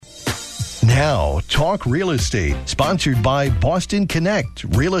Now, Talk Real Estate, sponsored by Boston Connect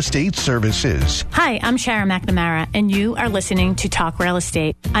Real Estate Services. Hi, I'm Sharon McNamara, and you are listening to Talk Real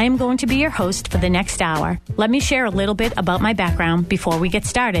Estate. I am going to be your host for the next hour. Let me share a little bit about my background before we get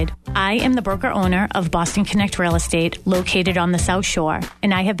started. I am the broker-owner of Boston Connect Real Estate, located on the South Shore,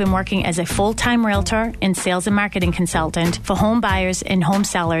 and I have been working as a full-time realtor and sales and marketing consultant for home buyers and home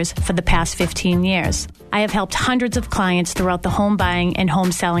sellers for the past 15 years. I have helped hundreds of clients throughout the home buying and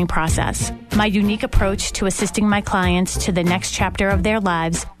home selling process. My unique approach to assisting my clients to the next chapter of their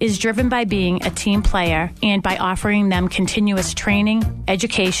lives is driven by being a team player and by offering them continuous training,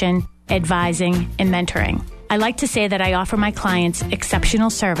 education, advising, and mentoring. I like to say that I offer my clients exceptional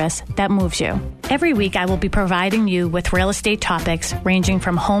service that moves you. Every week, I will be providing you with real estate topics ranging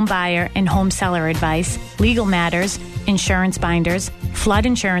from home buyer and home seller advice, legal matters, insurance binders, flood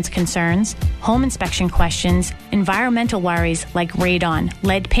insurance concerns, home inspection questions, environmental worries like radon,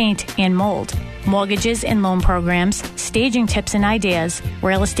 lead paint, and mold, mortgages and loan programs, staging tips and ideas,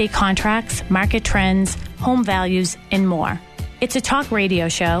 real estate contracts, market trends, home values, and more. It's a talk radio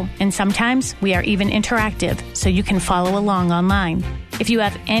show, and sometimes we are even interactive, so you can follow along online. If you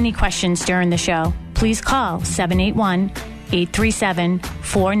have any questions during the show, please call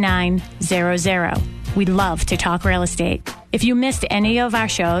 781-837-4900. We'd love to talk real estate. If you missed any of our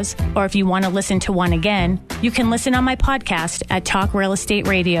shows, or if you want to listen to one again, you can listen on my podcast at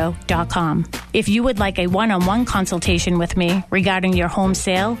talkrealestateradio.com. If you would like a one-on-one consultation with me regarding your home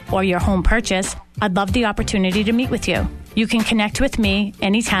sale or your home purchase, I'd love the opportunity to meet with you. You can connect with me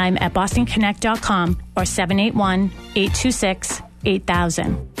anytime at bostonconnect.com or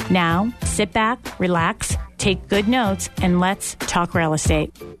 781-826-8000. Now, sit back, relax, take good notes, and let's talk real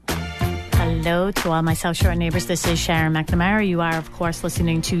estate. Hello to all my South Shore neighbors. This is Sharon McNamara. You are, of course,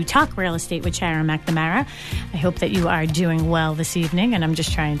 listening to Talk Real Estate with Sharon McNamara. I hope that you are doing well this evening, and I'm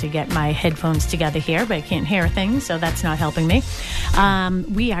just trying to get my headphones together here, but I can't hear a thing, so that's not helping me.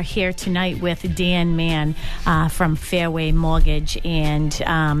 We are here tonight with Dan Mann from Fairway Mortgage, and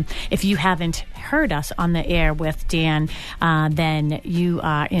if you haven't heard us on the air with Dan, then you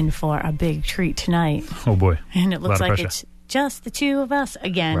are in for a big treat tonight. Oh, boy. And it looks like it's just the two of us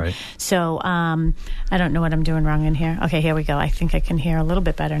again. Right. So I don't know what I'm doing wrong in here. Okay, here we go. I think I can hear a little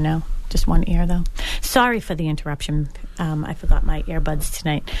bit better now. Just one ear, though. Sorry for the interruption. I forgot my earbuds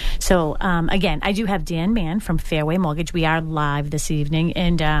tonight. So, again, I do have Dan Mann from Fairway Mortgage. We are live this evening.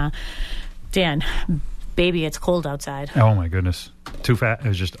 And, Dan, baby, it's cold outside. Oh, my goodness. Too fat. It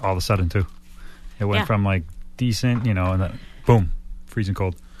was just all of a sudden, too. It went from, like, decent, and then, boom, freezing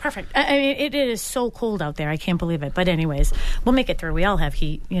cold. Perfect. I mean, it is so cold out there. I can't believe it. But anyways, we'll make it through. We all have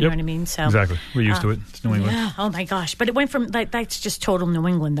heat. You know what I mean? So exactly. We're used to it. It's New England. Yeah. Oh, my gosh. But it went from, that's just total New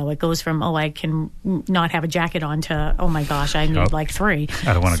England, though. It goes from, I can not have a jacket on to, oh, my gosh, I need like 3.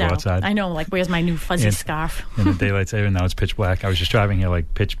 I don't want to go outside. I know. Like, where's my new fuzzy scarf? And the daylight saving, now it's pitch black. I was just driving here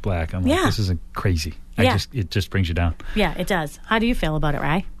like pitch black. I'm like, this isn't crazy. It just brings you down. Yeah, it does. How do you feel about it,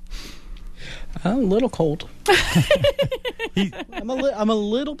 Ray? A little cold. I'm a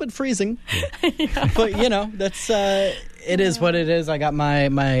little bit freezing, but that's it is what it is. I got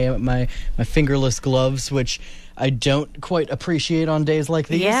my fingerless gloves, which I don't quite appreciate on days like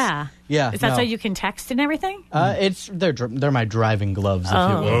these. Yeah. Is that so you can text and everything? They're my driving gloves, if you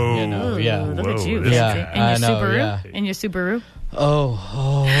will. Look at you. And your Subaru. Yeah. And your Subaru.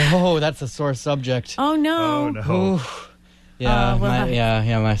 Oh, that's a sore subject. Oh no. Oh no. Yeah,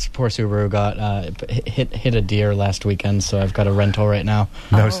 my poor Subaru got hit a deer last weekend, so I've got a rental right now.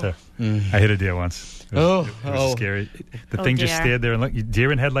 No, sir. I hit a deer once. It was scary. The thing just stared there and looked.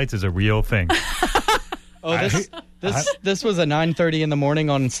 Deer in headlights is a real thing. This was a 9:30 in the morning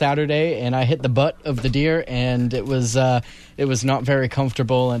on Saturday, and I hit the butt of the deer, and it was not very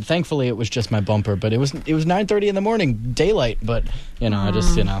comfortable. And thankfully, it was just my bumper. But it was 9:30 in the morning, daylight. But I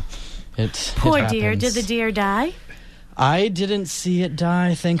just it poor happens. Deer. Did the deer die? I didn't see it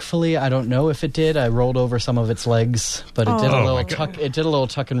die, thankfully. I don't know if it did. I rolled over some of its legs, but it did a little tuck. It did a little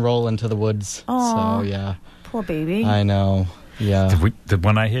tuck and roll into the woods. Aww. So yeah, poor baby. I know. Yeah. The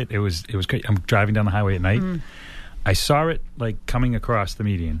one I hit, it was great. I'm driving down the highway at night. I saw it like coming across the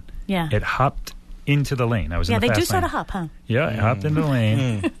median. Yeah. It hopped into the lane. I was in the fast lane. Yeah, they do sort of hop, huh? Yeah, it hopped into the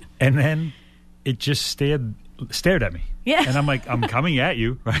lane, and then it just stared at me. Yeah. And I'm like, I'm coming at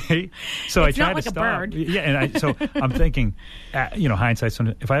you, right? So It's I tried not like to a stop. bird. Yeah, and so I'm thinking, hindsight.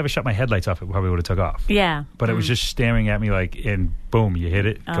 If I ever shut my headlights off, it probably would have took off. Yeah. But it was just staring at me like, and boom, you hit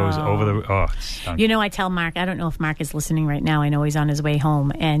it, goes over the. Oh, it stunk. You know, I tell Mark, I don't know if Mark is listening right now. I know he's on his way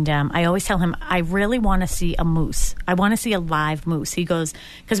home. And I always tell him, I really want to see a moose. I want to see a live moose. He goes,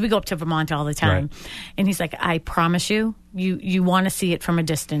 because we go up to Vermont all the time. Right. And he's like, I promise you, you want to see it from a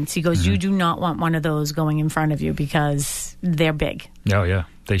distance. He goes, you do not want one of those going in front of you because they're big. Oh, yeah.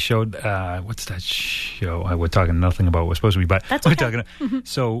 They showed, what's that show? We're talking nothing about what we're supposed to be, but That's we're okay. talking.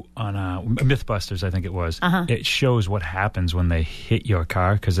 So on Mythbusters, I think it was, it shows what happens when they hit your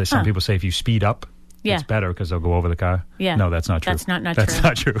car, because some people say if you speed up, it's better because they'll go over the car. Yeah. No, that's not true. That's not That's true.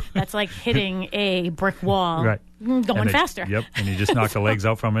 not true. That's like hitting a brick wall, Right. going faster. Yep, and you just knock the legs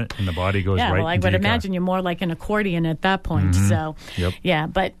out from it, and the body goes right well, I into would your imagine car. you're more like an accordion at that point. So, Yep. yeah,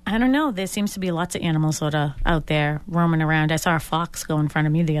 but I don't know. There seems to be lots of animals sort of out there roaming around. I saw a fox go in front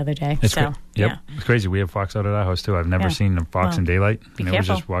of me the other day. It's so, Yep, it's crazy. We have fox out at our house too. I've never seen a fox in daylight. Be And it was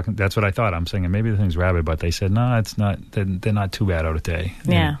careful. just walking. That's what I thought. I'm saying maybe the thing's rabid, but they said no, it's not. They're not too bad out at day.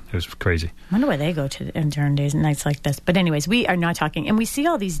 Yeah. It was crazy. I wonder where they go to during days and nights like this. But anyways, we are not talking. And we see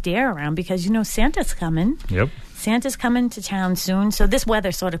all these deer around because, Santa's coming. Yep, Santa's coming to town soon. So this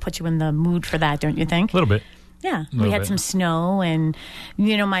weather sort of puts you in the mood for that, don't you think? a little bit. Yeah, we Little had bit. some snow, and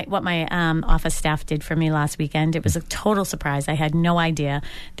what my office staff did for me last weekend. It was a total surprise. I had no idea.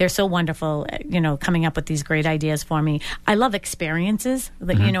 They're so wonderful, coming up with these great ideas for me. I love experiences.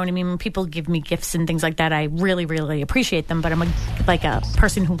 You know what I mean? When people give me gifts and things like that, I really, really appreciate them. But I'm a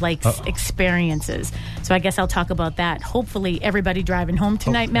person who likes experiences. So I guess I'll talk about that. Hopefully, everybody driving home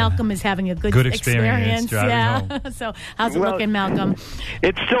tonight, Malcolm, is having a good experience driving home. So how's it looking, Malcolm?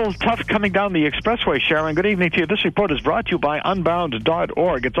 It's still tough coming down the expressway, Sharon. Good evening to you. This report is brought to you by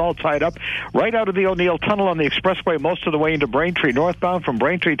Unbound.org. It's all tied up right out of the O'Neill Tunnel on the expressway, most of the way into Braintree, northbound from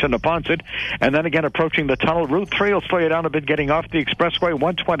Braintree to Neponset, and then again approaching the tunnel. Route 3 will slow you down a bit getting off the expressway.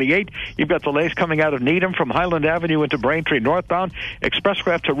 128, you've got delays coming out of Needham from Highland Avenue into Braintree, northbound.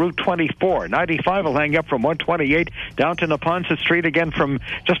 Expressway up to Route 24. 95 will hang up from 128 down to Neponset Street, again from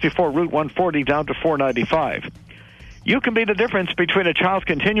just before Route 140 down to 495. You can be the difference between a child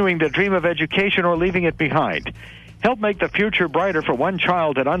continuing their dream of education or leaving it behind. Help make the future brighter for one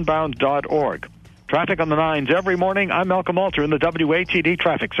child at Unbound.org. Traffic on the 9s every morning. I'm Malcolm Alter in the WATD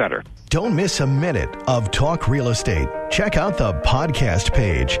Traffic Center. Don't miss a minute of Talk Real Estate. Check out the podcast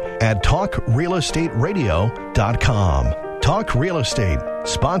page at talkrealestateradio.com. Talk Real Estate,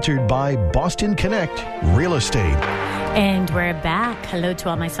 sponsored by Boston Connect Real Estate. And we're back. Hello to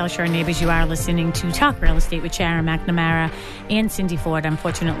all my South Shore neighbors. You are listening to Talk Real Estate with Sharon McNamara and Cindy Ford.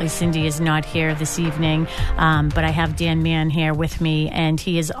 Unfortunately, Cindy is not here this evening, but I have Dan Mann here with me, and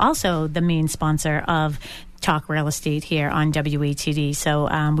he is also the main sponsor of Talk Real Estate here on WATD. So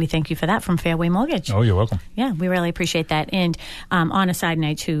we thank you for that from Fairway Mortgage. Oh, you're welcome. Yeah, we really appreciate that. And on a side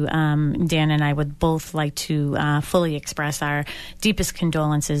note, too, Dan and I would both like to fully express our deepest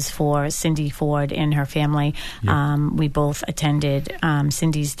condolences for Cindy Ford and her family. Yep. We both attended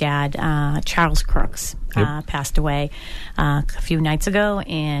Cindy's dad, Charles Crooks, passed away a few nights ago,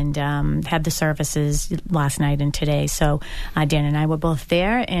 and had the services last night and today. So Dan and I were both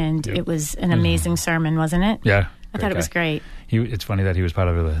there, and it was an amazing sermon, wasn't it? Yeah. I thought it was great. It's funny that he was part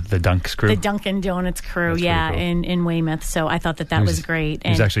of the Dunks crew. The Dunkin' Donuts crew, That's pretty cool. in Weymouth. So I thought that was great. He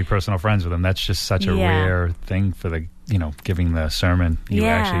was actually personal friends with him. That's just such a rare thing for the, giving the sermon. You were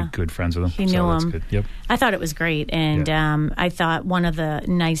actually good friends with him. He knew him. Good. Yep. I thought it was great. And I thought one of the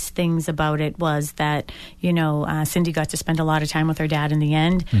nice things about it was that, Cindy got to spend a lot of time with her dad in the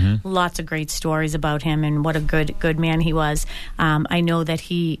end. Mm-hmm. Lots of great stories about him and what a good man he was. I know that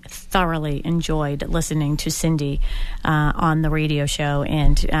he thoroughly enjoyed listening to Cindy on the radio show,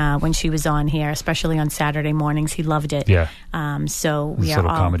 and when she was on here, especially on Saturday mornings, he loved it. Yeah. So we this are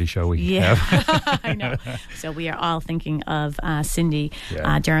little all comedy show we have. I know. So we are all thinking of Cindy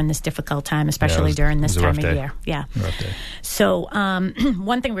during this difficult time, especially during this time of year. Yeah. Rough day. So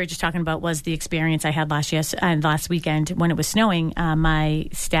one thing we were just talking about was the experience I had last weekend when it was snowing. My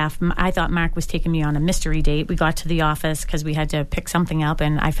staff, I thought Mark was taking me on a mystery date. We got to the office because we had to pick something up,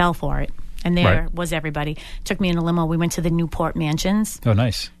 and I fell for it. And there was everybody. Took me in a limo. We went to the Newport Mansions. Oh,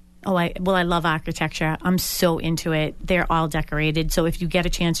 nice. Oh, I love architecture. I'm so into it. They're all decorated. So if you get a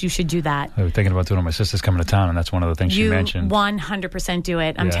chance, you should do that. I was thinking about doing it. My sister's coming to town, and that's one of the things she mentioned. You 100% do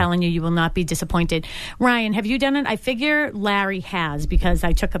it. I'm telling you, you will not be disappointed. Ryan, have you done it? I figure Larry has, because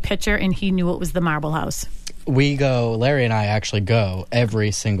I took a picture and he knew it was the Marble House. Larry and I actually go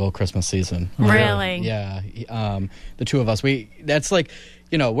every single Christmas season. Really? Yeah. The two of us. That's like,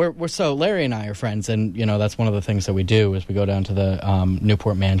 we're so Larry and I are friends, and that's one of the things that we do is we go down to the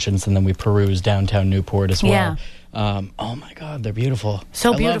Newport mansions, and then we peruse downtown Newport as well. Yeah. Oh my God, they're beautiful.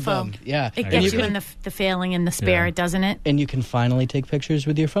 So I beautiful. love them. Yeah, It gets you in the feeling and the spirit, doesn't it? And you can finally take pictures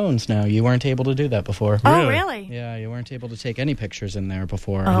with your phones now. You weren't able to do that before. Oh, really? Yeah, you weren't able to take any pictures in there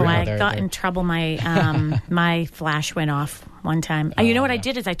before. Oh, I got in trouble. My my flash went off one time. You know what I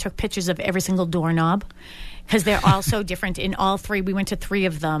did is I took pictures of every single doorknob. Because they're all so different in all three. We went to 3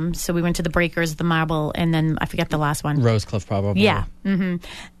 of them. So we went to the Breakers, the Marble, and then I forget the last one. Rosecliff, probably. Yeah. Mm-hmm.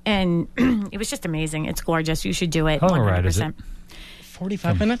 And it was just amazing. It's gorgeous. You should do it. How long 100%. ride is it?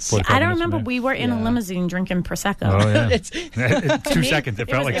 45 minutes? 45 I don't minutes remember. We were in a limousine drinking Prosecco. Oh, yeah. It's 2 seconds. It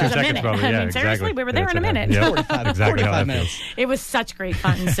felt like 2 seconds, probably. I Yeah, mean, seriously, exactly. we were there in a minute. Yeah, 45, exactly how 45 that minutes. feels. It was such great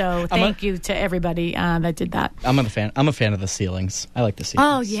fun. So thank you to everybody that did that. I'm a fan of the ceilings. I like the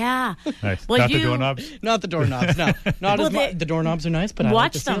ceilings. Oh, yeah. Nice. Well, Not the doorknobs? Not the doorknobs, no. Not as much. The doorknobs are nice, but I like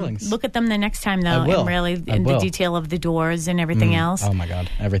watch the them. ceilings. Look at them the next time, though, I will. and really I in the will. detail of the doors and everything else. Oh, my God.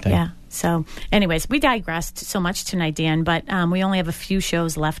 Everything. Yeah. So, anyways, we digressed so much tonight, Dan, but we only have a few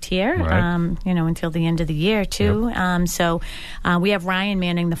shows left here, Right. until the end of the year, too. Yep. So we have Ryan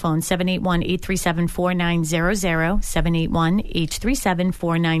manning the phone, 781-837-4900,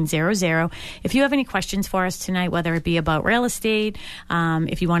 781-837-4900. If you have any questions for us tonight, whether it be about real estate,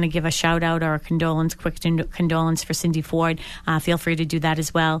 if you want to give a shout-out or a quick condolence for Cindy Ford, feel free to do that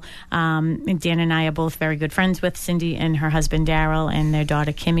as well. And Dan and I are both very good friends with Cindy and her husband, Daryl, and their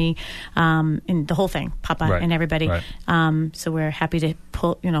daughter, Kimmy. And the whole thing, Papa Right. and everybody. Right. So we're happy to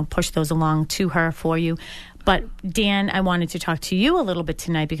push those along to her for you. But Dan, I wanted to talk to you a little bit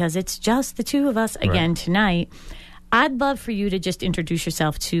tonight because it's just the two of us again tonight. I'd love for you to just introduce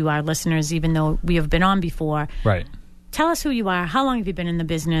yourself to our listeners, even though we have been on before. Right. Tell us who you are. How long have you been in the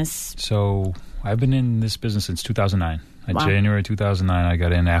business? So I've been in this business since 2009. Wow. January 2009, I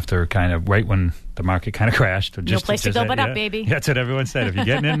got in after kind of right when the market kind of crashed. No place to go but up, baby. That's what everyone said. If you're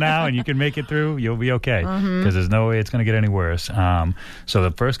getting in now and you can make it through, you'll be okay because there's no way it's going to get any worse. So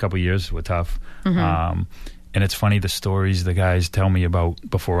the first couple of years were tough. And it's funny the stories the guys tell me about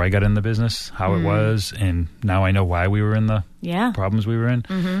before I got in the business, how it was, and now I know why we were in the problems we were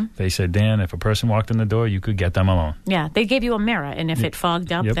in. They said, Dan, if a person walked in the door, you could get them alone. Yeah, they gave you a mirror, and if it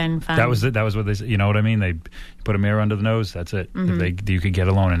fogged up, then fine. That was it. That was what they said. You know what I mean? They put a mirror under the nose. That's it. If you could get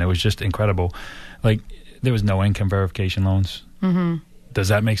a loan, and it was just incredible. Like there was no income verification loans. Does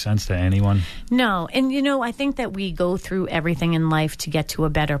that make sense to anyone? No. And, I think that we go through everything in life to get to a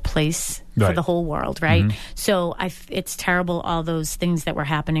better place for the whole world, right? So it's terrible, all those things that were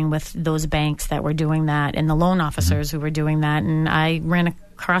happening with those banks that were doing that and the loan officers who were doing that. And I ran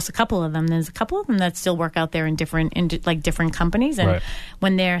across a couple of them. There's a couple of them that still work out there in different companies. And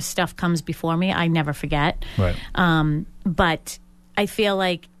when their stuff comes before me, I never forget. Right. But I feel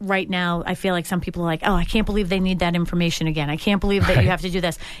like right now, some people are like, oh, I can't believe they need that information again. I can't believe that you have to do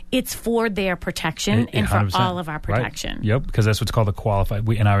this. It's for their protection and for all of our protection. Right. Yep, because that's what's called a qualified.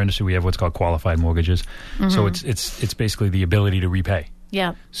 In our industry, we have what's called qualified mortgages. So it's basically the ability to repay.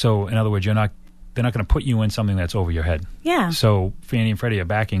 Yeah. So in other words, they're not going to put you in something that's over your head. Yeah. So Fannie and Freddie are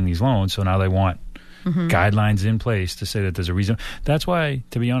backing these loans, so now they want guidelines in place to say that there's a reason. That's why,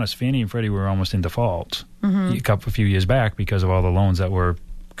 to be honest, Fannie and Freddie were almost in default a few years back because of all the loans that were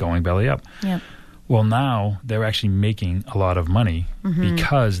going belly up. Yeah. Well, now they're actually making a lot of money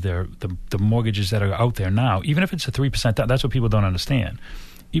because the mortgages that are out there now, even if it's a 3% down, that's what people don't understand.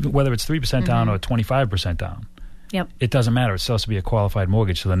 Even whether it's 3% down or 25% down. Yep. It doesn't matter. It's supposed to be a qualified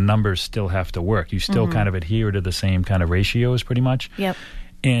mortgage, so the numbers still have to work. You still kind of adhere to the same kind of ratios pretty much. Yep.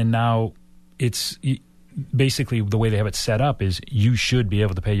 And now it's basically the way they have it set up is you should be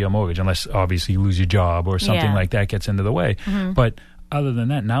able to pay your mortgage unless obviously you lose your job or something like that gets into the way. But other than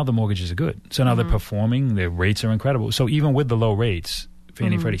that, now the mortgages are good. So now they're performing. Their rates are incredible. So even with the low rates,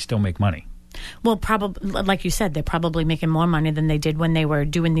 Fannie and Freddie still make money. Well, probably, like you said, they're probably making more money than they did when they were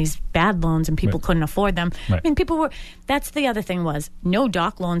doing these bad loans and people couldn't afford them. Right. I mean, that's the other thing was no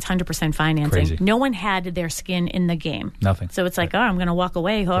doc loans, 100% financing. Crazy. No one had their skin in the game. Nothing. So it's like, I'm going to walk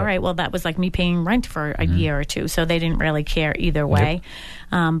away. All right, well, that was like me paying rent for a year or two. So they didn't really care either way.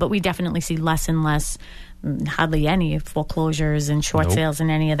 But we definitely see less and less, hardly any foreclosures and short sales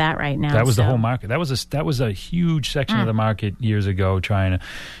and any of that right now. That was the whole market. That was a huge section of the market years ago trying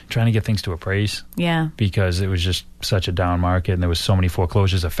to get things to appraise. Yeah. Because it was just such a down market and there was so many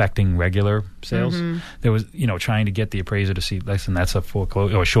foreclosures affecting regular sales. There was, trying to get the appraiser to see, listen, that's a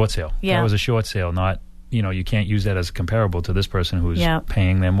foreclosure or a short sale. Yeah. That was a short sale, not you can't use that as comparable to this person who's Yep.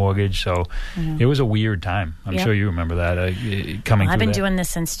 paying their mortgage. So it was a weird time. I'm Yep. sure you remember that coming through I've been that. doing this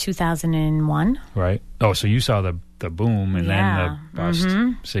since 2001. Right. Oh, so you saw the boom and Yeah. then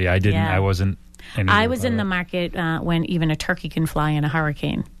the bust. See, I didn't. Yeah. I wasn't. I was in the market when even a turkey can fly in a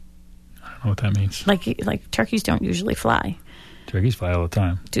hurricane. I don't know what that means. Like turkeys don't usually fly, Turkeys fly all the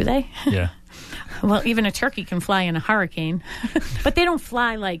time. do they? Yeah. Well, even a turkey can fly in a hurricane, but they don't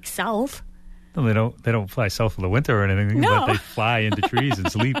fly like south. No, they don't fly south for the winter or anything. No. But they fly into trees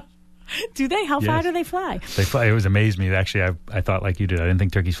and sleep. Do they? How far Yes. do they fly? They fly. It was amazed me. Actually, I thought like you did. I didn't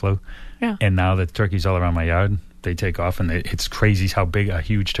think turkeys flew. Yeah. And now that turkeys all around my yard, they take off, and it's crazy how big a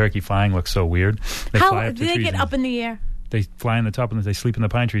huge turkey flying looks so weird. They How fly up do the they trees get and up in the air? They fly in the top, and they sleep in the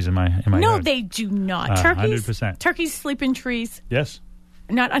pine trees in my No, yard. they do not. Turkeys, 100%. turkeys sleep in trees, Yes,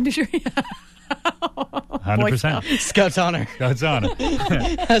 not under trees. 100%. Scout's honor. God's honor.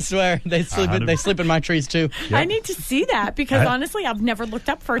 I swear they sleep in my trees too. I need to see that because I- honestly, I've never looked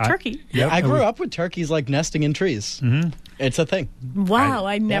up for a turkey. Yep. I grew up with turkeys like nesting in trees. Mm-hmm. It's a thing. Wow,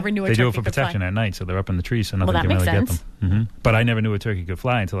 I never knew a They turkey do it for could fly. protection at night, so they're up in the trees, so nothing that can makes really sense. get them. But I never knew a turkey could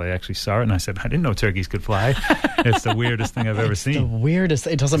fly until I actually saw it, and I said, I didn't know turkeys could fly. It's the weirdest thing I've ever The seen. weirdest.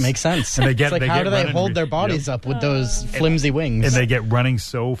 It doesn't make sense. And they get- it's like they how get do they running hold re- their bodies up with those flimsy wings? And they get running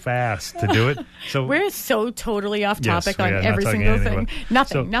so fast to do it. So We're so totally off Yes, topic we on are not every talking single anything thing. about-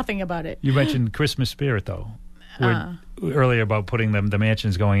 Nothing, So- nothing about it. you mentioned Christmas spirit, though. Earlier about putting the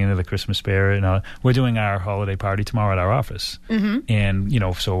mansions going into the Christmas spirit, and we're doing our holiday party tomorrow at our office, and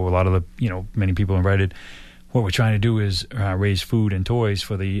so a lot of the many people invited. What we're trying to do is raise food and toys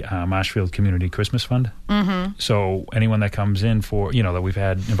for the Marshfield Community Christmas Fund. Mm-hmm. So anyone that comes in for that we've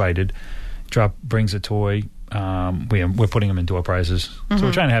had invited, brings a toy. We're putting them in door prizes. So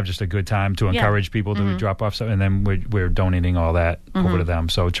we're trying to have just a good time to encourage people to drop off stuff, and then we're donating all that over to them.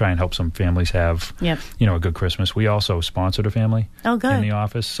 So try and help some families have Yep. a good Christmas. We also sponsored a family Oh, good. in the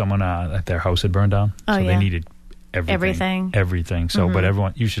office. Someone at their house had burned down, Oh, so yeah. they needed everything. So, but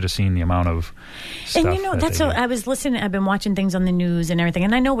everyone, you should have seen the amount of stuff. And that's so. I was listening. I've been watching things on the news and everything,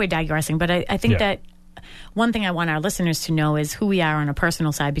 and I know we're digressing, but I think that one thing I want our listeners to know is who we are on a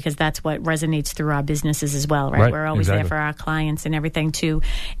personal side, because that's what resonates through our businesses as well, right? We're always there for our clients and everything too,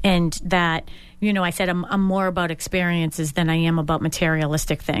 and that. I said I'm more about experiences than I am about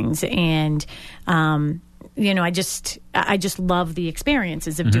materialistic things, and I just love the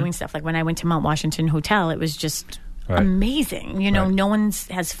experiences of doing stuff. Like when I went to Mount Washington Hotel, it was just amazing. No one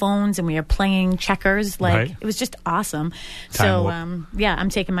has phones, and we are playing checkers. It was just awesome. I'm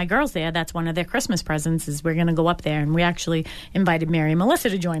taking my girls there. That's one of their Christmas presents is we're going to go up there, and we actually invited Mary and Melissa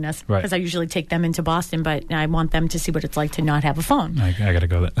to join us because I usually take them into Boston, but I want them to see what it's like to not have a phone. I got to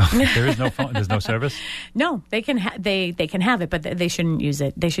go there. There is no phone. There's no service. No, they can they can have it, but they shouldn't use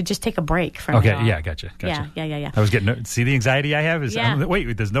it. They should just take a break from it all. Yeah, gotcha. Yeah. I was getting. See the anxiety I have is. Yeah.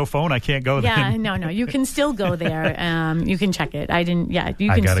 Wait, there's no phone. I can't go there. Yeah, no, you can still go there. You can check it. I didn't. Yeah,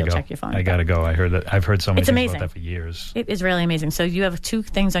 you I can gotta still go. check your phone. I gotta go. I heard that. I've heard so many It's things amazing. about that for years. It is really amazing. So you have 2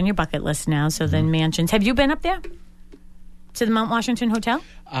 things on your bucket list now. So then mansions. Have you been up there to the Mount Washington Hotel?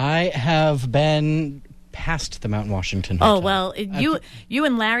 I have been past the Mount Washington Hotel. Oh well, you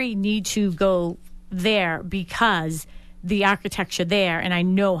and Larry need to go there because the architecture there, and I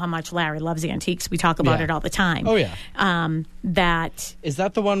know how much Larry loves antiques. We talk about it all the time. Oh yeah. That Is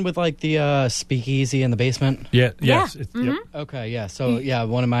that the one with like the speakeasy in the basement? Yeah. Yes. Yeah. Yep. Okay, yeah. So,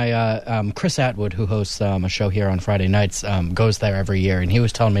 one of my, Chris Atwood, who hosts a show here on Friday nights, goes there every year, and he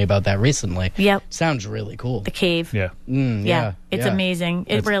was telling me about that recently. Yep. Sounds really cool. the cave. Yeah. Yeah, it's amazing.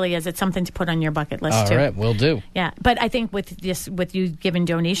 It really is. It's something to put on your bucket list All too. right, will do. Yeah, but I think with you giving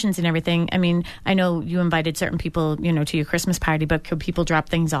donations and everything, I mean, I know you invited certain people, to your Christmas party, but could people drop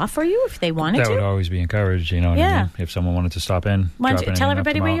things off for you if they wanted That to? would always be encouraged. What I mean? If someone wanted to stop in, Why don't drop you tell anything off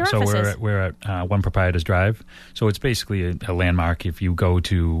everybody where your tomorrow. office So is? we're at One Proprietors Drive. So it's basically a landmark. If you go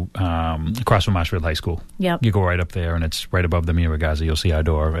to across from Marshfield High School, Yep. you go right up there, and it's right above the Mia Ragazzi. You'll see our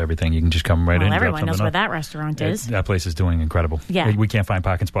door, everything. You can just come right in. Well, drop everyone knows something where off. that restaurant is. That place is doing incredible. Yeah. We can't find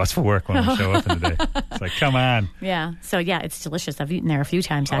parking spots for work when we show up in the day. It's like, come on. Yeah. So yeah, it's delicious. I've eaten there a few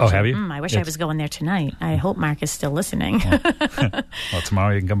times. Actually. Oh, have you? I wish I was going there tonight. I hope Mark is still listening. Well,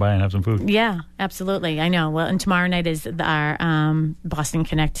 tomorrow you can come by and have some food. Yeah, absolutely. I know. Well, and tomorrow night is our Boston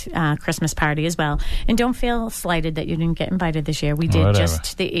Connect Christmas party as well. And don't feel slighted that you didn't get invited this year. We did Whatever.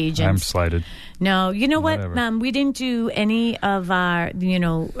 just the agents. I'm slighted. No, you know what? Whatever. We didn't do any of our,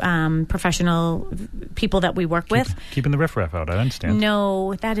 professional people that we work with. Keeping the riffraff out, I understand.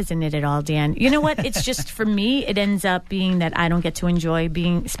 No, that isn't it at all, Dan. You know what? It's just for me, it ends up being that I don't get to enjoy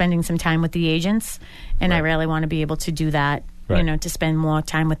spending some time with the agents, and I really want to be able to do that to spend more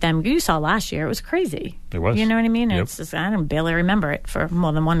time with them. You saw last year; it was crazy. It was. You know what I mean? Yep. It's just, I don't barely remember it for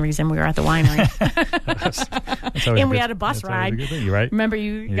more than one reason. We were at the winery, and we had a bus ride. You're right. Remember,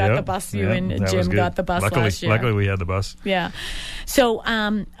 you got the bus. You and Jim got the bus last year. Luckily, we had the bus. Yeah. So,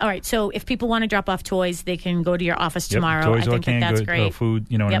 all right. So, if people want to drop off toys, they can go to your office tomorrow. Toys I think that's great. Food,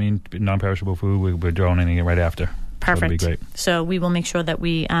 you know what I mean? Non-perishable food. We're donating it right after. Perfect. That'll be great. So we will make sure that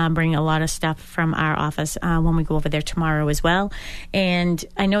we bring a lot of stuff from our office when we go over there tomorrow as well. And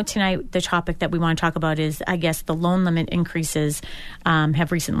I know tonight the topic that we want to talk about is, I guess, the loan limit increases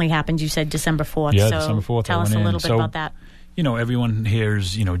have recently happened. You said December 4th. Yeah, so December 4th. Tell us a little bit about that. Everyone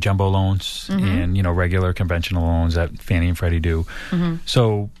hears, jumbo loans and, regular conventional loans that Fannie and Freddie do. Mm-hmm.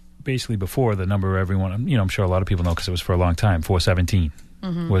 So basically before, the number everyone, I'm sure a lot of people know because it was for a long time, 417.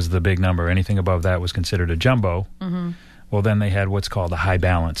 Was the big number. Anything above that was considered a jumbo. Mm-hmm. Well, then they had what's called a high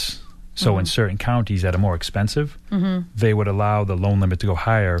balance. So in certain counties that are more expensive, they would allow the loan limit to go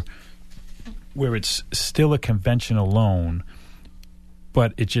higher, where it's still a conventional loan,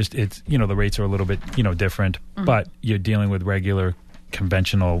 but it's the rates are a little bit different. But you're dealing with regular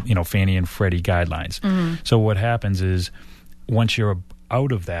conventional Fannie and Freddie guidelines. So what happens is once you're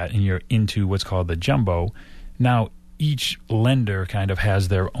out of that and you're into what's called the jumbo, now each lender kind of has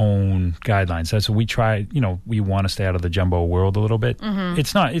their own guidelines. That's what we try. We want to stay out of the jumbo world a little bit.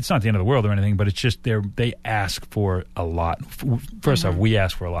 It's not the end of the world or anything, but it's just they ask for a lot. First off, we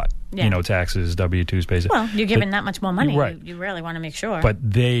ask for a lot. Yeah. Taxes, W-2s, pays. Well, you're giving that much more money. Right. You really want to make sure. But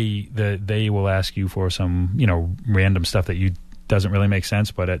they will ask you for some random stuff that doesn't really make sense.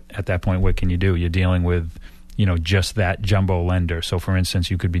 But at that point, what can you do? You're dealing with just that jumbo lender. So, for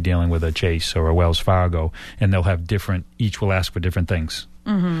instance, you could be dealing with a Chase or a Wells Fargo, and they'll have each will ask for different things.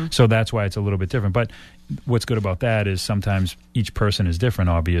 So that's why it's a little bit different. But what's good about that is sometimes each person is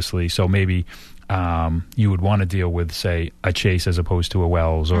different, obviously. So maybe you would want to deal with, say, a Chase as opposed to a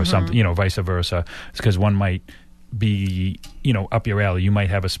Wells or something, vice versa. It's because one might be, up your alley. You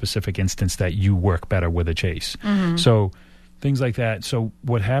might have a specific instance that you work better with a Chase. So things like that. So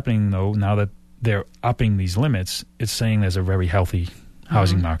what's happening, though, now that they're upping these limits, it's saying there's a very healthy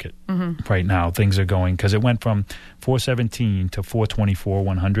housing market right now. Things are going, because it went from 417 to 424,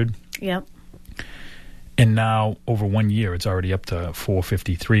 100. Yep. And now over 1 year, it's already up to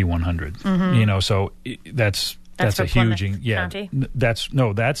 453, 100. So that's a huge, County? That's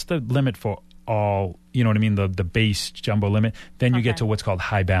the limit for all, you know what I mean? The base jumbo limit. Then you get to what's called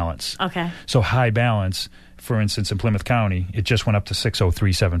high balance. Okay. So high balance, for instance, in Plymouth County, it just went up to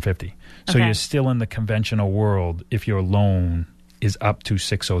 603, 750. So you're still in the conventional world if your loan is up to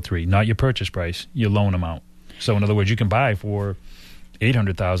 603, not your purchase price, your loan amount. So in other words, you can buy for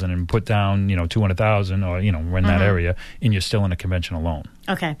 $800,000 and put down, $200,000 or, we're in that area, and you're still in a conventional loan.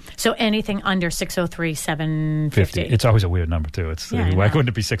 Okay. So anything under 603, 750. It's always a weird number, too. Why couldn't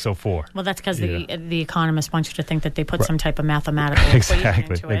it be 604? Well, that's because the economists want you to think that they put some type of mathematical equation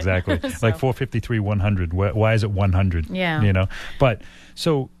into it. Exactly. So. Like 453, 100. Why is it 100? Yeah. But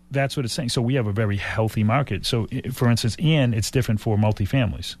so that's what it's saying. So we have a very healthy market. So, for instance, and it's different for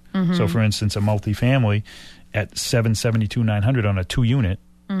multifamilies. So, for instance, a multifamily at 772, 900 on a 2-unit,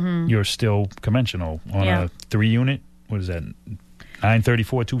 you're still conventional. On a 3-unit, what is that?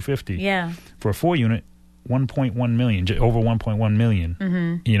 934, 250. Yeah. For a 4-unit, 1.1 million, over 1.1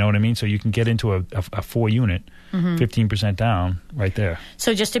 million. You know what I mean? So you can get into a 4-unit, 15% down right there.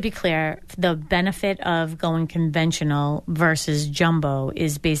 So just to be clear, the benefit of going conventional versus jumbo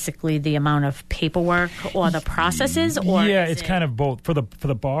is basically the amount of paperwork or the processes? Or it's kind of both. For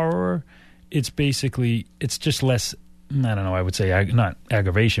the borrower, it's just less, I don't know, I would say not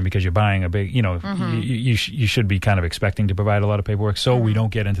aggravation, because you're buying a big, you should be kind of expecting to provide a lot of paperwork, so we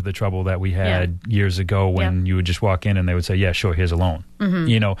don't get into the trouble that we had years ago when you would just walk in and they would say, yeah, sure, here's a loan.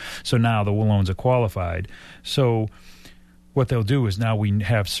 So now the loans are qualified. So what they'll do is now we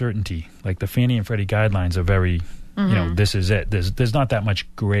have certainty. Like the Fannie and Freddie guidelines are very, this is it. There's not that much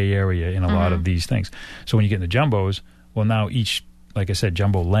gray area in a lot of these things. So when you get in the jumbos, well, now each, like I said,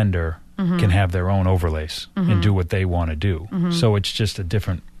 jumbo lender can have their own overlays and do what they want to do. So it's just a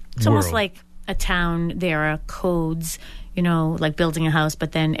different It's world. almost like a town. There are codes, like building a house,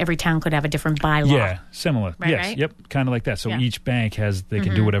 but then every town could have a different bylaw. Yeah, similar. Right, yes, right? Yep, kind of like that. So each bank they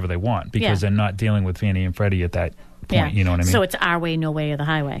can do whatever they want because they're not dealing with Fannie and Freddie at that point. You know what I mean? So it's our way, no way, or the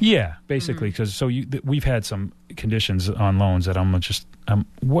highway. Yeah, basically. Because we've had some conditions on loans that I'm just,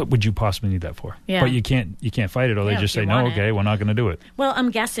 what would you possibly need that for? Yeah. But you can't fight it, or they just say no. Okay, we're not going to do it. Well,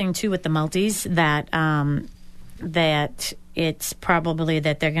 I'm guessing too with the multis that that it's probably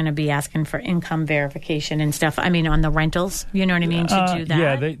that they're going to be asking for income verification and stuff. I mean, on the rentals, you know what I mean, to do that?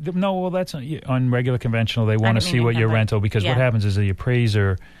 Yeah, that's on regular conventional. They want to see what your rental, because what happens is the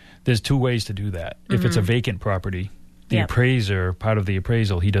appraiser, there's two ways to do that. If it's a vacant property, the appraiser, part of the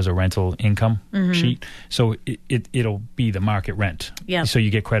appraisal, he does a rental income sheet. So it'll be the market rent. Yep. So you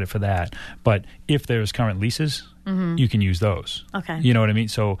get credit for that. But if there's current leases, you can use those. Okay. You know what I mean?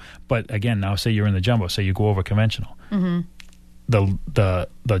 So, but again, now say you're in the jumbo, say you go over conventional. The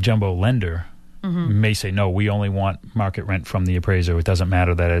jumbo lender may say, no, we only want market rent from the appraiser. It doesn't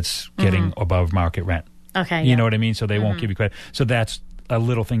matter that it's getting above market rent. Okay. You know what I mean? So they won't give you credit. So that's a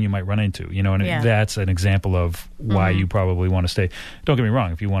little thing you might run into, you know, and that's an example of why you probably want to stay. Don't get me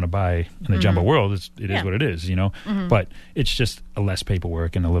wrong, if you want to buy in the jumbo world, it is what it is, you know, but it's just a less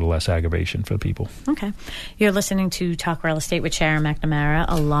paperwork and a little less aggravation for people. Okay. You're listening to Talk Real Estate with Sharon McNamara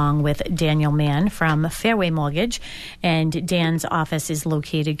along with Daniel Mann from Fairway Mortgage, and Dan's office is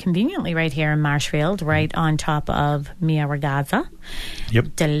located conveniently right here in Marshfield, right on top of Mia Ragazza.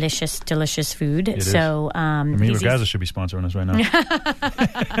 Yep. Delicious food. It so, Mia Ragazza should be sponsoring us right now.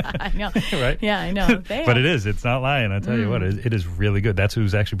 I know. Right? Yeah, I know. But it is. It's not lying. I tell you what, it is really good. That's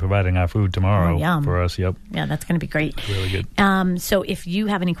who's actually providing our food tomorrow for us. Yep. Yeah, that's going to be great. It's really good. So if you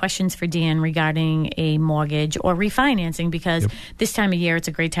have any questions for Dan regarding a mortgage or refinancing, because this time of year, it's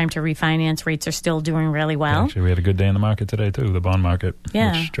a great time to refinance. Rates are still doing really well. Actually, we had a good day in the market today, too, the bond market,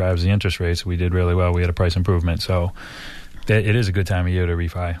 which drives the interest rates. We did really well. We had a price improvement. So it is a good time of year to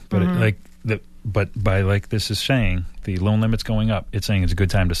refi. But But by, like this is saying, the loan limit's going up. It's saying it's a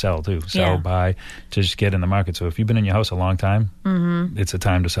good time to sell, too. Sell, buy, to just get in the market. So if you've been in your house a long time, it's a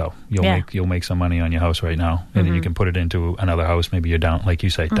time to sell. You'll make some money on your house right now. And then you can put it into another house. Maybe you're down, like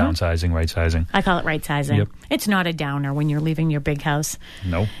you say, downsizing, right sizing. I call it right sizing. Yep. It's not a downer when you're leaving your big house.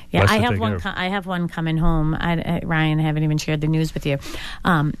 No. Yeah, I have one coming home. Ryan, I haven't even shared the news with you.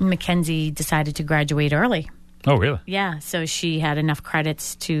 Mackenzie decided to graduate early. Oh, really? Yeah, so she had enough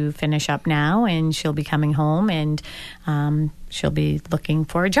credits to finish up now, and she'll be coming home, and she'll be looking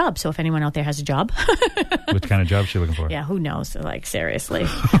for a job. So if anyone out there has a job. What kind of job is she looking for? Yeah, who knows? Like, seriously.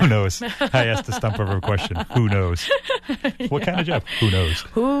 Who knows? I asked the stump of her question. Who knows? What kind of job? Who knows?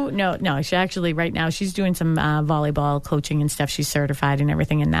 No, she actually, right now, she's doing some volleyball coaching and stuff. She's certified and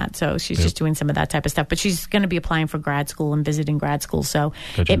everything in that. So she's just doing some of that type of stuff. But she's going to be applying for grad school and visiting grad school. So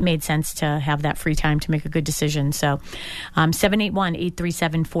it made sense to have that free time to make a good decision. So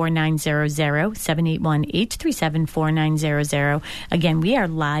 781-837-4900, 781-837-4900. Again, we are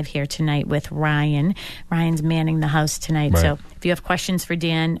live here tonight with Ryan. Ryan's manning the house tonight. Right. So if you have questions for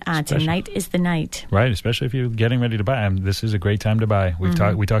Dan, tonight is the night. Right, especially if you're getting ready to buy. This is a great time to buy. We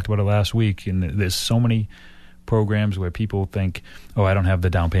talked about it last week, and there's so many programs where people think, oh, I don't have the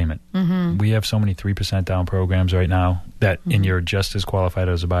down payment. We have so many 3% down programs right now that and you're just as qualified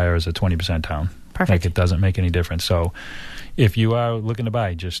as a buyer as a 20% down. Perfect. Like, it doesn't make any difference. So if you are looking to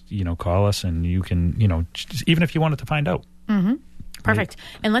buy, just, call us, and you can, even if you wanted to find out. Perfect.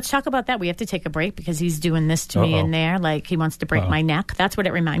 And let's talk about that. We have to take a break because he's doing this to me in there. Like, he wants to break my neck. That's what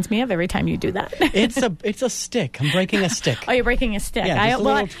it reminds me of every time you do that. It's a stick. I'm breaking a stick. Oh, you're breaking a stick. Yeah, just a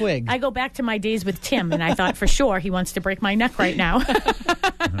little twig. I go back to my days with Tim, and I thought for sure he wants to break my neck right now.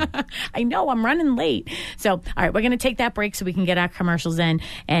 I know, I'm running late. So, all right, we're going to take that break so we can get our commercials in.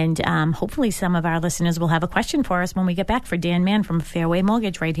 And hopefully some of our listeners will have a question for us when we get back for Dan Mann from Fairway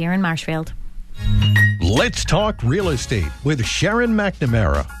Mortgage right here in Marshfield. Let's talk real estate with Sharon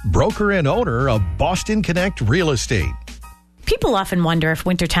McNamara, broker and owner of Boston Connect Real Estate. People often wonder if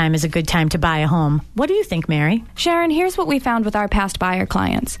wintertime is a good time to buy a home. What do you think, Mary? Sharon, here's what we found with our past buyer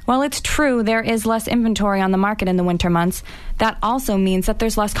clients. While it's true there is less inventory on the market in the winter months, that also means that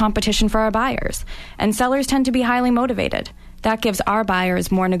there's less competition for our buyers. And sellers tend to be highly motivated. That gives our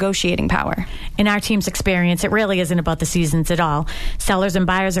buyers more negotiating power. In our team's experience, it really isn't about the seasons at all. Sellers and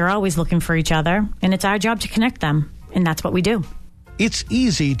buyers are always looking for each other, and it's our job to connect them. And that's what we do. It's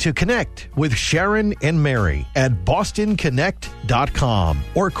easy to connect with Sharon and Mary at bostonconnect.com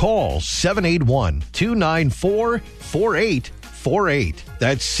or call 781-294-4848.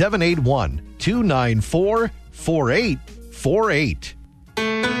 That's 781-294-4848.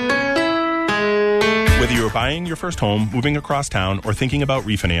 Whether you're buying your first home, moving across town, or thinking about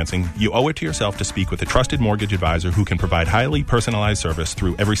refinancing, you owe it to yourself to speak with a trusted mortgage advisor who can provide highly personalized service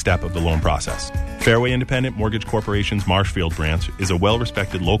through every step of the loan process. Fairway Independent Mortgage Corporation's Marshfield branch is a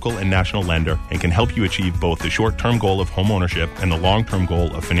well-respected local and national lender and can help you achieve both the short-term goal of home ownership and the long-term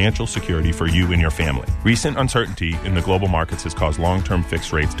goal of financial security for you and your family. Recent uncertainty in the global markets has caused long-term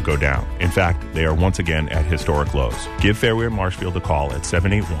fixed rates to go down. In fact, they are once again at historic lows. Give Fairway Marshfield a call at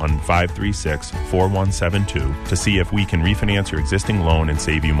 781-536-4100 7172 to see if we can refinance your existing loan and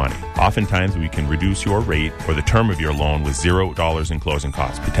save you money. Oftentimes, we can reduce your rate or the term of your loan with $0 in closing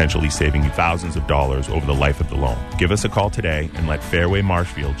costs, potentially saving you thousands of dollars over the life of the loan. Give us a call today and let Fairway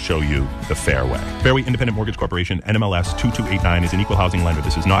Marshfield show you the fair way. Fairway Independent Mortgage Corporation, NMLS 2289, is an equal housing lender.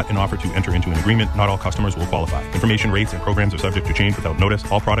 This is not an offer to enter into an agreement. Not all customers will qualify. Information, rates, and programs are subject to change without notice.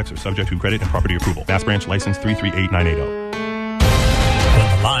 All products are subject to credit and property approval. Mass Branch License 338980.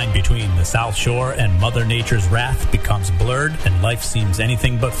 When the line between the South Shore and Mother Nature's wrath becomes blurred and life seems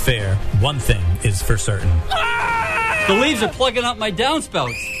anything but fair, one thing is for certain. The leaves are plugging up my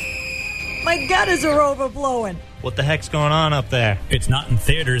downspouts. My gutters are overflowing. What the heck's going on up there? It's not in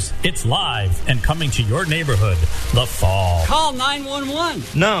theaters, it's live and coming to your neighborhood. The Fall. Call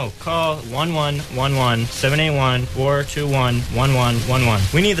 911. No, call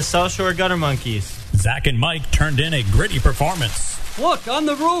 1111-781-421-1111. We need the South Shore Gutter Monkeys. Zach and Mike turned in a gritty performance. Look, on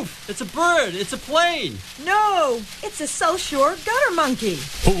the roof. It's a bird. It's a plane. No, it's a South Shore Gutter Monkey.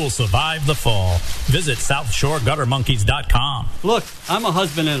 Who will survive the fall? Visit SouthShoreGutterMonkeys.com. Look, I'm a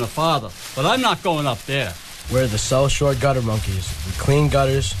husband and a father, but I'm not going up there. We're the South Shore Gutter Monkeys. We clean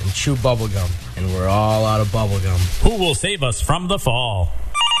gutters and chew bubblegum, and we're all out of bubblegum. Who will save us from the fall?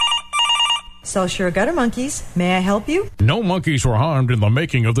 South Shore Gutter Monkeys, may I help you? No monkeys were harmed in the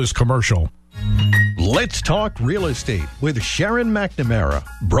making of this commercial. Let's talk real estate with Sharon McNamara,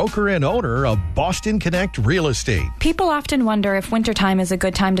 broker and owner of Boston Connect Real Estate. People often wonder if wintertime is a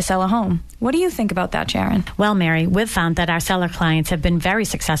good time to sell a home. What do you think about that, Sharon? Well, Mary, we've found that our seller clients have been very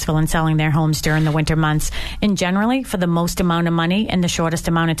successful in selling their homes during the winter months, and generally for the most amount of money in the shortest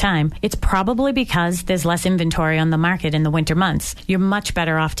amount of time. It's probably because there's less inventory on the market in the winter months. You're much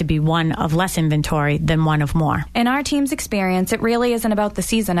better off to be one of less inventory than one of more. In our team's experience, it really isn't about the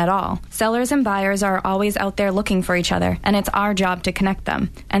season at all. Sellers and buyers are always out there looking for each other, and it's our job to connect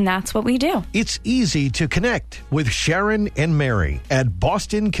them. And that's what we do. It's easy to connect with Sharon and Mary at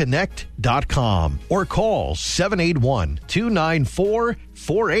BostonConnect.com or call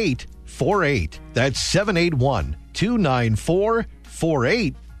 781-294-4848. That's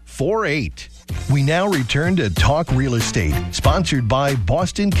 781-294-4848. We now return to Talk Real Estate, sponsored by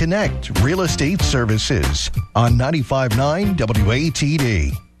Boston Connect Real Estate Services on 95.9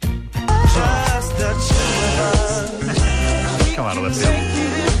 WATD. Just the two of us. Come on, Olivia.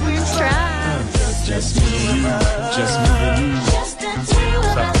 Just me and you. Just me and you. Just the two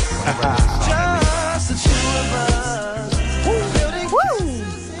of us. Just the two of us.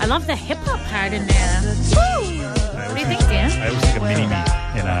 Woo! I love the hip hop part in there. Woo! What do you think, Dan? I always think of Mini-Me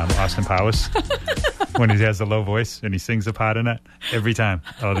in Austin Powers when he has the low voice and he sings a part in it every time.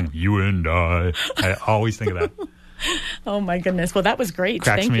 I think, you and I always think of that. Oh, my goodness. Well, that was great.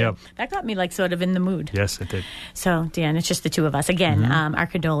 Cracks Thank me you. up. That got me sort of in the mood. Yes, it did. So, Dan, it's just the two of us. Again, our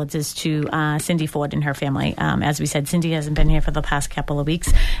condolences to Cindy Ford and her family. As we said, Cindy hasn't been here for the past couple of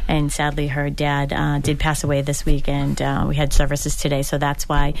weeks, and sadly her dad did pass away this week, and we had services today, so that's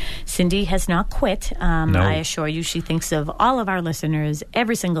why Cindy has not quit. No. I assure you she thinks of all of our listeners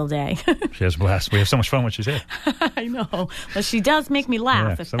every single day. She has a blast. We have so much fun when she's here. I know. Well, she does make me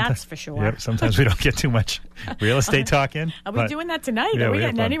laugh, that's for sure. Yep, sometimes we don't get too much real estate talk in. Are we doing that tonight? Yeah, Are we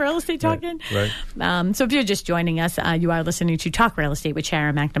getting any real estate talk in? Right. So if you're just joining us, you are listening to Talk Real Estate with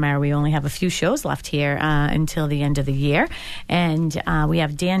Sharon McNamara. We only have a few shows left here until the end of the year. And we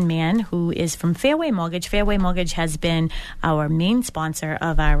have Dan Mann, who is from Fairway Mortgage. Fairway Mortgage has been our main sponsor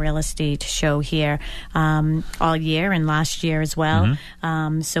of our real estate show here all year and last year as well.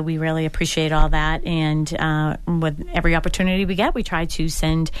 So we really appreciate all that. And with every opportunity we get, we try to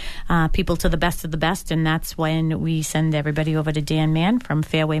send people to the best of the best. And that's when we send everybody over to Dan Mann from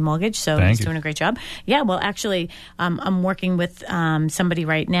Fairway Mortgage. So he's doing a great job. Yeah, well, actually, I'm working with somebody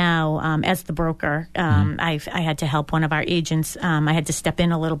right now as the broker. I had to help one of our agents. I had to step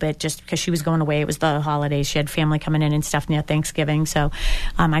in a little bit just because she was going away. It was the holidays. She had family coming in and stuff near Thanksgiving. So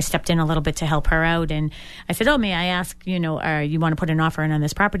I stepped in a little bit to help her out. And I said, may I ask, you want to put an offer in on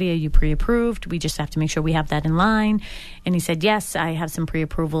this property? Are you pre-approved? We just have to make sure we have that in line. And he said, yes, I have some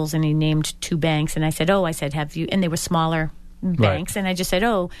pre-approvals. And he named 2 banks. And I said, have you? And they were smaller banks. And I just said,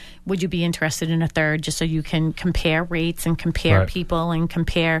 would you be interested in a third, just so you can compare rates and compare people and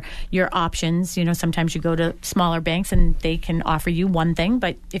compare your options? Sometimes you go to smaller banks and they can offer you one thing,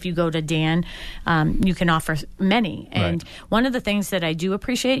 but if you go to Dan, you can offer many. And one of the things that I do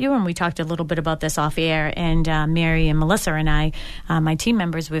appreciate you, and we talked a little bit about this off air, and Mary and Melissa and I, my team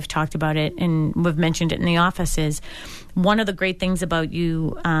members, we've talked about it and we've mentioned it in the office, is one of the great things about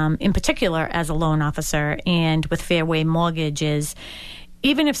you, in particular as a loan officer and with Fairway Mortgage, is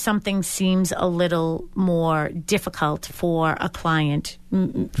even if something seems a little more difficult for a client,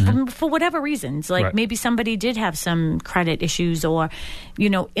 for whatever reasons, like maybe somebody did have some credit issues, or,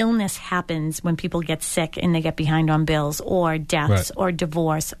 illness happens when people get sick and they get behind on bills, or deaths, or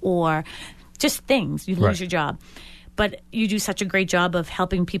divorce, or just things. You lose your job. But you do such a great job of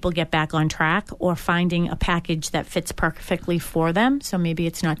helping people get back on track, or finding a package that fits perfectly for them. So maybe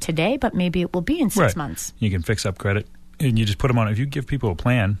it's not today, but maybe it will be in 6 months. You can fix up credit. And you just put them on. If you give people a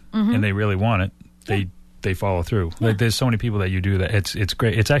plan and they really want it, they follow through. Yeah. Like, there's so many people that you do that. It's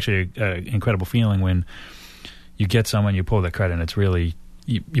great. It's actually an incredible feeling when you get someone, you pull their credit, and it's really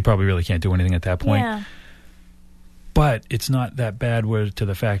you probably really can't do anything at that point. Yeah. But it's not that bad to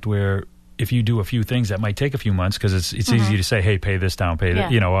the fact where if you do a few things that might take a few months, because it's easy to say, hey, pay this down, pay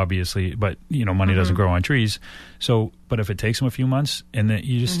that, obviously, but money doesn't grow on trees. So, but if it takes them a few months, and then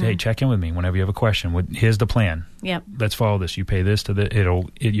you just hey, check in with me whenever you have a question. Here's the plan. Yep. Let's follow this. You pay this to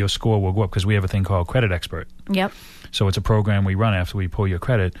your score will go up, because we have a thing called Credit Expert. Yep. So it's a program we run after we pull your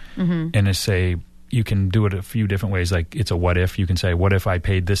credit, and it's say you can do it a few different ways. Like, it's a what if. You can say, what if I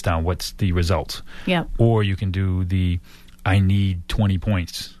paid this down? What's the results? Yep. Or you can do I need 20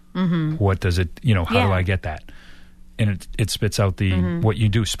 points. What does it, how do I get that? And it spits out what you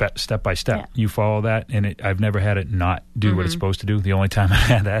do step by step. Yeah. You follow that, and I've never had it not do what it's supposed to do. The only time I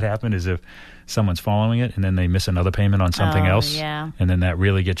had that happen is if someone's following it and then they miss another payment on something else. Yeah. And then that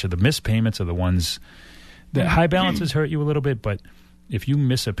really gets you. The missed payments are the ones that high balances hurt you a little bit, but if you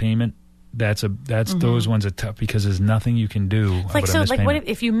miss a payment, that's those ones are tough, because there's nothing you can do about a missed payment. What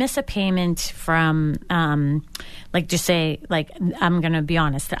if you miss a payment from just say, I'm going to be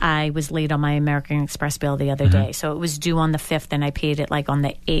honest, I was late on my American Express bill the other day, so it was due on the 5th and I paid it on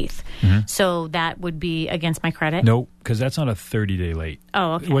the 8th. So that would be against my credit? No, because that's not a 30-day late.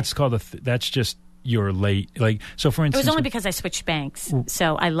 Oh, okay. What's called that's just you're late. So for instance, it was only because I switched banks.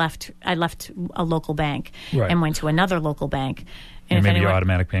 So I left a local bank Right. and went to another local bank. And maybe your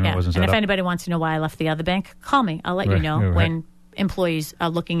automatic payment wasn't set up. And if up. anybody wants to know why I left the other bank, call me. I'll let you know when employees are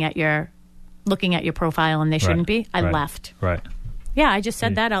looking at your profile and they shouldn't be. I left. Right. Yeah, I just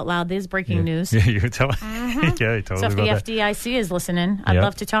said that out loud. There's breaking news. Yeah, you're telling. Yeah, you totally. So if the FDIC is listening, I'd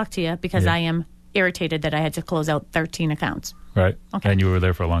love to talk to you, because I am irritated that I had to close out 13 accounts. Right. Okay. And you were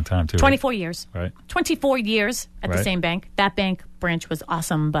there for a long time, too. 24 years. Right. 24 years at the same bank. That bank branch was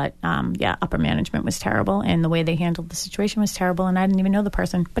awesome, but upper management was terrible, and the way they handled the situation was terrible, and I didn't even know the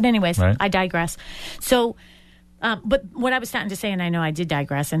person. But anyways, I digress. So, but what I was starting to say, and I know I did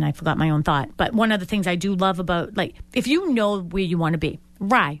digress, and I forgot my own thought, but one of the things I do love about, if you know where you want to be,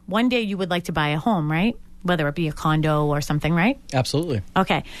 one day you would like to buy a home, right? Whether it be a condo or something, right? Absolutely.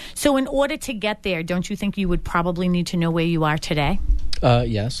 Okay. So in order to get there, don't you think you would probably need to know where you are today?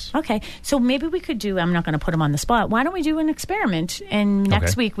 Yes. Okay. So maybe we could I'm not going to put them on the spot. Why don't we do an experiment? And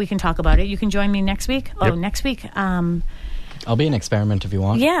next week we can talk about it. You can join me next week? Yep. Oh, next week. I'll be an experiment if you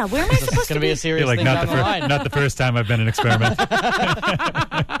want. Yeah. Where am I supposed to be? It's going to be a serious thing down the line. Not the first time I've been an experiment. I'm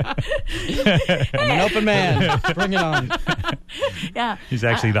an open man. Bring it on. Yeah. He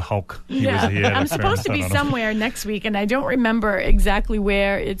actually the Hulk. I'm supposed to be somewhere next week, and I don't remember exactly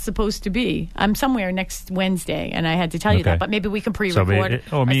where it's supposed to be. I'm somewhere next Wednesday, and I had to tell you that. But maybe we can pre-record.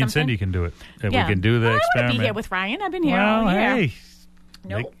 Me and Cindy can do it. We can do the experiment. I want to be here with Ryan. I've been here all year. Hey.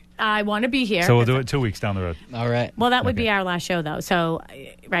 Nope. I want to be here. So we'll do it 2 weeks down the road. All right. Well, that would be our last show, though. So,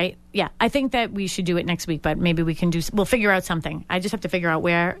 right? Yeah. I think that we should do it next week, but maybe we can we'll figure out something. I just have to figure out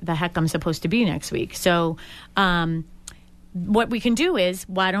where the heck I'm supposed to be next week. So, what we can do is,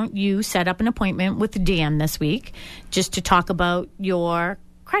 why don't you set up an appointment with Dan this week just to talk about your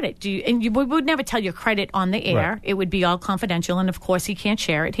credit? We would never tell your credit on the air. Right. It would be all confidential, and of course he can't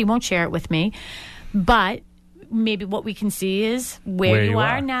share it. He won't share it with me. But maybe what we can see is where you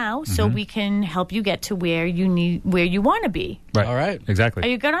are now, so we can help you get to where you want to be. Right. All right. Exactly. Are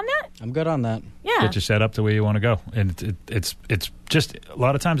you good on that? I'm good on that. Yeah. Get you set up to where you want to go, and it's just a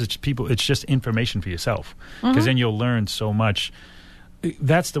lot of times it's just information for yourself, because then you'll learn so much.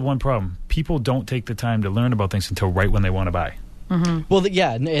 That's the one problem. People don't take the time to learn about things until right when they want to buy. Well,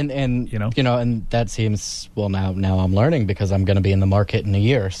 and and that seems now I'm learning, because I'm going to be in the market in a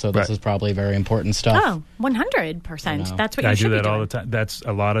year, so this is probably very important stuff. Oh, 100%. That's what you I should do be that doing. all the time. That's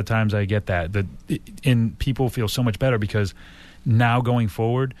a lot of times I get that. And people feel so much better, because now going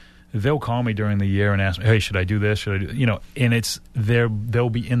forward, they'll call me during the year and ask me, hey, should I do this? Should I do, and they'll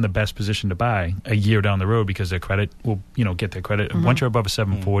be in the best position to buy a year down the road, because their credit will, get their credit. Once you're above a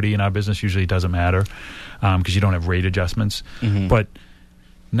 740 in our business, usually it doesn't matter, because you don't have rate adjustments. But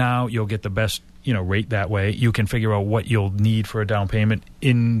now you'll get the best, rate that way. You can figure out what you'll need for a down payment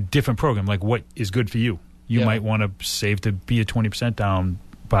in different program, like what is good for you. You might want to save to be a 20% down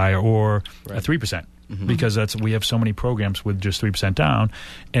buyer or a 3%. Because we have so many programs with just 3% down,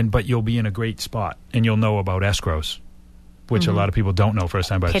 but you'll be in a great spot, and you'll know about escrows, which a lot of people don't know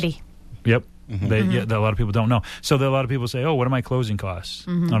first-time buyers. Kitty. Yep. A lot of people don't know. So there are a lot of people say, oh, what are my closing costs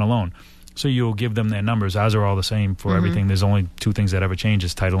on a loan? So you'll give them their numbers. Ours are all the same for everything. There's only two things that ever change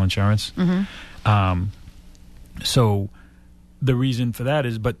is title insurance. So the reason for that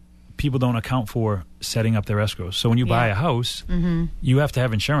is, but people don't account for setting up their escrows. So when you buy a house, you have to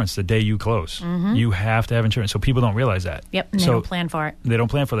have insurance the day you close. You have to have insurance. So people don't realize that. Yep, and they don't plan for it. They don't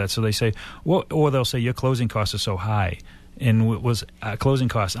plan for that. So they say, well, or they'll say your closing costs are so high. And closing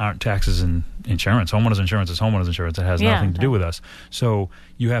costs aren't taxes and insurance. Homeowners insurance is homeowners insurance. It has nothing to do with us. So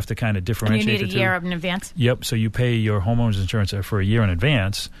you have to kind of differentiate the two. And you need a year in advance? Yep. So you pay your homeowners insurance for a year in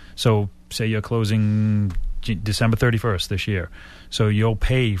advance. So say you're closing December 31st this year. So you'll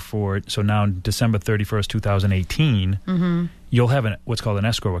pay for it. So now December 31st, 2018, you'll have what's called an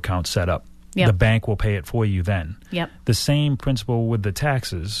escrow account set up. Yep. The bank will pay it for you then. Yep. The same principle with the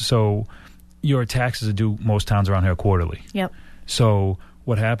taxes. So your taxes are due, most towns around here, quarterly. Yep. So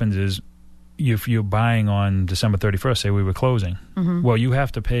what happens is if you're buying on December 31st, say we were closing, well, you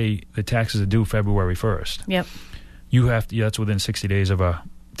have to pay the taxes are due February 1st. Yep. You have to, that's within 60 days of a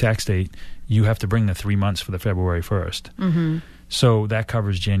tax date. You have to bring the 3 months for the February 1st. So that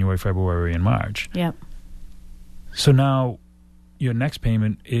covers January, February, and March. Yep. So now your next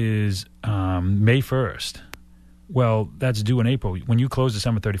payment is May 1st. Well, that's due in April. When you close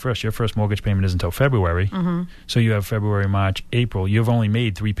December 31st, your first mortgage payment isn't until February. So you have February, March, April. You've only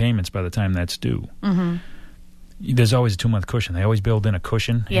made 3 payments by the time that's due. There's always a 2-month cushion. They always build in a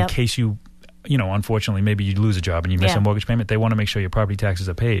cushion in case unfortunately, maybe you lose a job and you miss a mortgage payment. They want to make sure your property taxes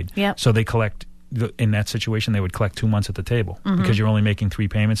are paid. So they collect, in that situation, they would collect 2 months at the table because you're only making 3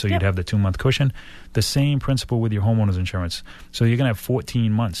 payments, so you'd have the 2-month cushion. The same principle with your homeowner's insurance. So you're going to have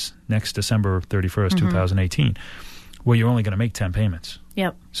 14 months next December 31st, 2018, where you're only going to make 10 payments.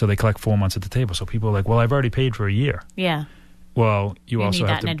 Yep. So they collect 4 months at the table. So people are like, well, I've already paid for a year. Yeah. Well, you also need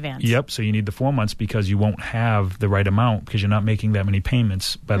have that to, in advance. Yep. So you need the 4 months because you won't have the right amount because you're not making that many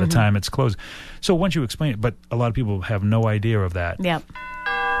payments by the time it's closed. So once you explain it, but a lot of people have no idea of that. Yep.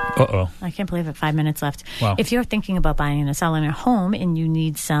 Uh-oh. I can't believe it. 5 minutes left. Wow. If you're thinking about buying and selling a home and you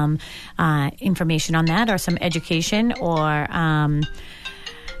need some information on that or some education or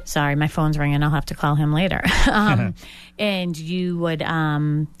sorry, my phone's ringing. I'll have to call him later. And you would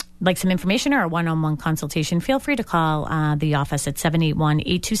like some information or a one-on-one consultation, feel free to call the office at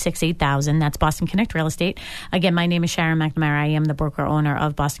 781-826-8000. That's Boston Connect Real Estate. Again, my name is Sharon McNamara. I am the broker owner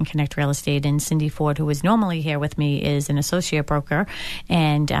of Boston Connect Real Estate. And Cindy Ford, who is normally here with me, is an associate broker.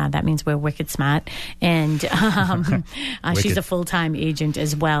 And that means we're wicked smart. And she's a full-time agent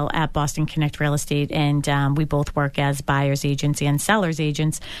as well at Boston Connect Real Estate. And we both work as buyer's agents and seller's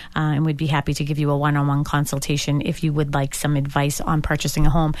agents. And we'd be happy to give you a one-on-one consultation if you would like some advice on purchasing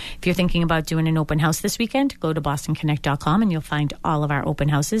a home. If you're thinking about doing an open house this weekend, go to bostonconnect.com and you'll find all of our open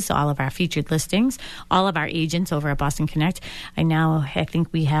houses, all of our featured listings, all of our agents over at Boston Connect. I think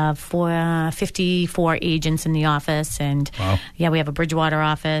we have 54 agents in the office, and we have a Bridgewater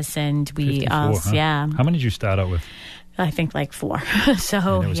office, and we 54, yeah. How many did you start out with? I think like 4.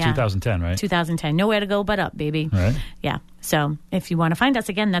 So and it was 2010, right? 2010. Nowhere to go but up, baby. Right. Yeah. So if you want to find us,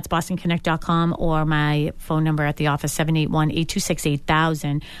 again, that's bostonconnect.com or my phone number at the office,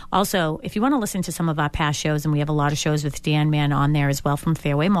 781-826-8000. Also, if you want to listen to some of our past shows, and we have a lot of shows with Dan Mann on there as well from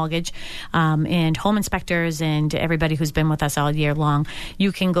Fairway Mortgage and home inspectors and everybody who's been with us all year long,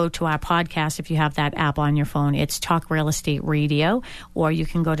 you can go to our podcast if you have that app on your phone. It's Talk Real Estate Radio, or you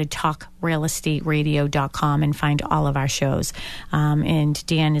can go to talkrealestateradio.com and find all of our shows. And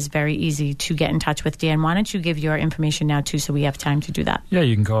Dan is very easy to get in touch with. Dan, why don't you give your information now, too, so we have time to do that? Yeah,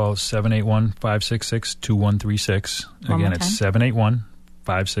 you can call 781-566-2136. Again, it's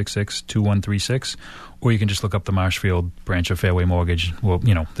 781-566-2136. Or you can just look up the Marshfield branch of Fairway Mortgage. Well,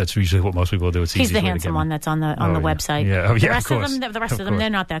 that's usually what most people do. It's He's the the handsome one that's on the website. Yeah, the rest of them,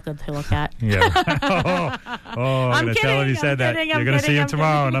 they're not that good to look at. Yeah. I'm going to tell him you said that. You're going to see him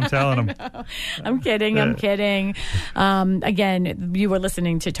tomorrow, and I'm telling him. I'm kidding. Again, you were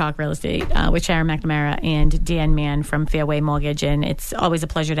listening to Talk Real Estate with Sharon McNamara and Dan Mann from Fairway Mortgage, and it's always a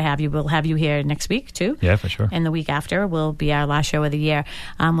pleasure to have you. We'll have you here next week, too. Yeah, for sure. And the week after will be our last show of the year.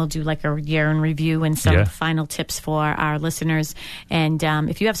 We'll do like a year in review and some final tips for our listeners. And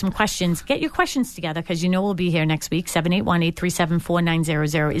if you have some questions, get your questions together, because we'll be here next week.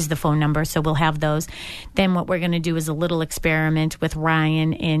 781-837-4900 is the phone number, so we'll have those. Then what we're going to do is a little experiment with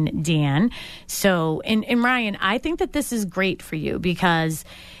Ryan and Dan. So, and Ryan, I think that this is great for you because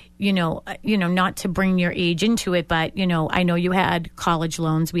not to bring your age into it, but, I know you had college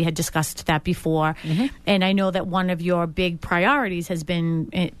loans. We had discussed that before. Mm-hmm. And I know that one of your big priorities has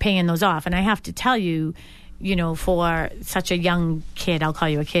been paying those off. And I have to tell you, for such a young kid, I'll call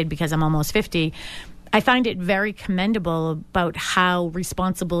you a kid because I'm almost 50, I find it very commendable about how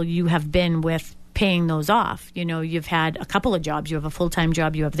responsible you have been with paying those off. You've had a couple of jobs. You have a full-time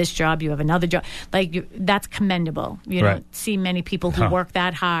job. You have this job. You have another job. That's commendable. You Right. don't see many people who work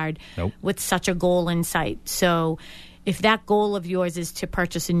that hard with such a goal in sight. So if that goal of yours is to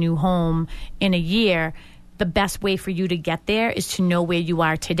purchase a new home in a year, the best way for you to get there is to know where you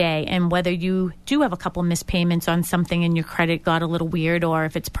are today. And whether you do have a couple missed payments on something and your credit got a little weird, or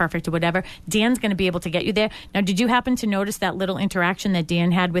if it's perfect or whatever, Dan's going to be able to get you there. Now, did you happen to notice that little interaction that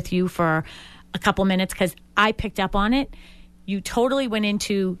Dan had with you for a couple minutes? Because I picked up on it. You totally went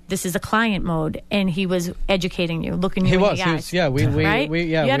into this is a client mode, and he was educating you, looking you in the eyes. He was. Yeah, we right?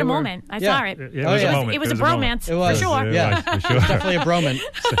 you had a moment. I saw it. It was a moment. It was a bromance. It was. For sure. Yeah, for sure. It was definitely a broman.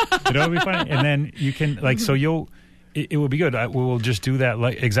 It'll be funny. And then you can, it will be good. We'll just do that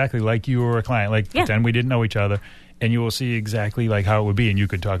exactly like you were a client. Pretend we didn't know each other. And you will see exactly how it would be, and you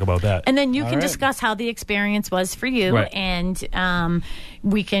could talk about that. And then you can discuss how the experience was for you, right. and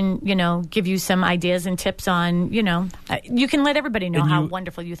we can, give you some ideas and tips on, you can let everybody know how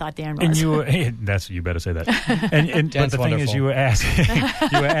wonderful you thought Dan was. And you you better say that. And but the thing is, you were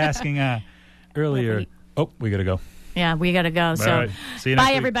asking earlier. Oh, we gotta go. Yeah, we gotta go. So, right. See you next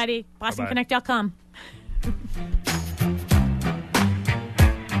bye week. everybody. BostonConnect.com.